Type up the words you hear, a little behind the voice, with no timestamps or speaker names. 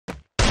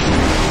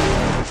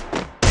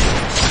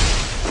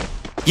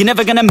you're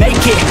never gonna make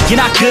it.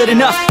 You're not good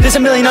enough, there's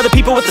a million other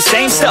people with the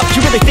same stuff. You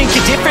really think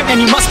you're different?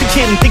 Man, you must be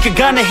kidding. Think you're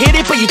gonna hit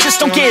it, but you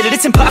just don't get it.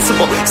 It's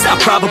impossible, it's not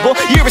probable,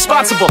 you're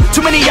irresponsible. Too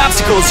many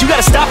obstacles, you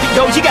gotta stop it,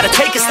 yo. You gotta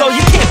take it slow,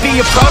 you can't be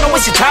a pro. Don't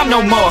waste your time no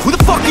more. Who the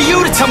fuck are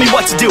you to tell me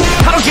what to do?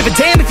 I don't give a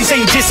damn if you say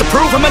you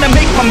disapprove. I'm gonna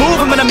make my move,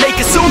 I'm gonna make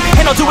it soon.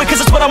 And I'll do it cause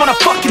it's what I wanna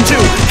fucking do.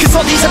 Cause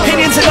all these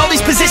opinions and all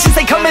these positions,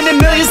 they come in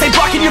millions, they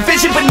blocking your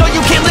vision. But no,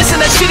 you can't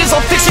listen, that shit is all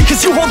fiction.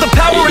 Cause you hold the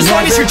power as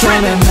long as you're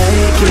dreaming.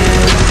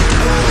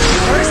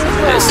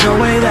 There's no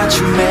way that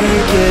you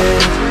make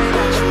it.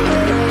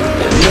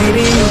 And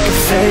maybe you can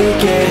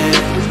fake it,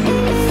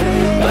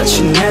 but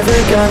you're never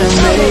gonna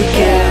make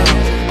it.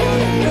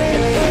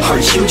 Are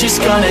you just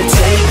gonna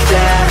take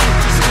that?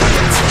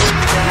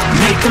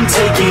 Make them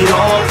take it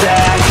all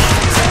back.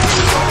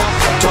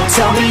 Don't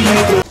tell me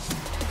you